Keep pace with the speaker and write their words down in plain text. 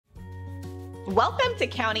Welcome to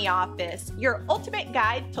County Office, your ultimate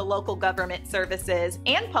guide to local government services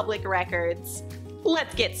and public records.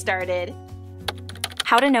 Let's get started.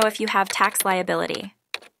 How to know if you have tax liability.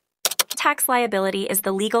 Tax liability is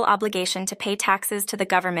the legal obligation to pay taxes to the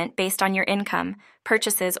government based on your income,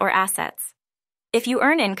 purchases, or assets. If you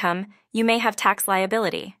earn income, you may have tax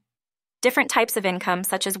liability. Different types of income,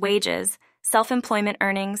 such as wages, self-employment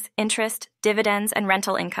earnings, interest, dividends, and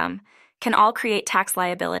rental income, can all create tax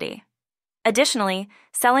liability. Additionally,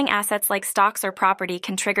 selling assets like stocks or property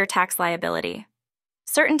can trigger tax liability.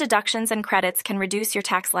 Certain deductions and credits can reduce your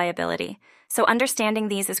tax liability, so understanding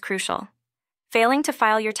these is crucial. Failing to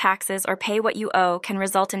file your taxes or pay what you owe can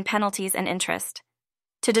result in penalties and interest.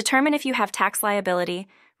 To determine if you have tax liability,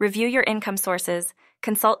 review your income sources,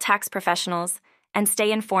 consult tax professionals, and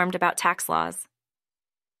stay informed about tax laws.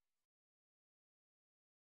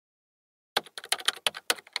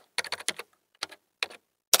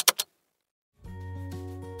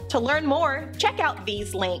 To learn more, check out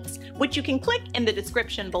these links, which you can click in the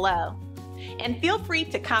description below. And feel free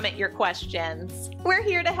to comment your questions. We're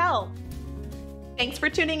here to help. Thanks for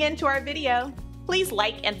tuning in to our video. Please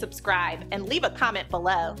like and subscribe and leave a comment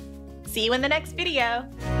below. See you in the next video.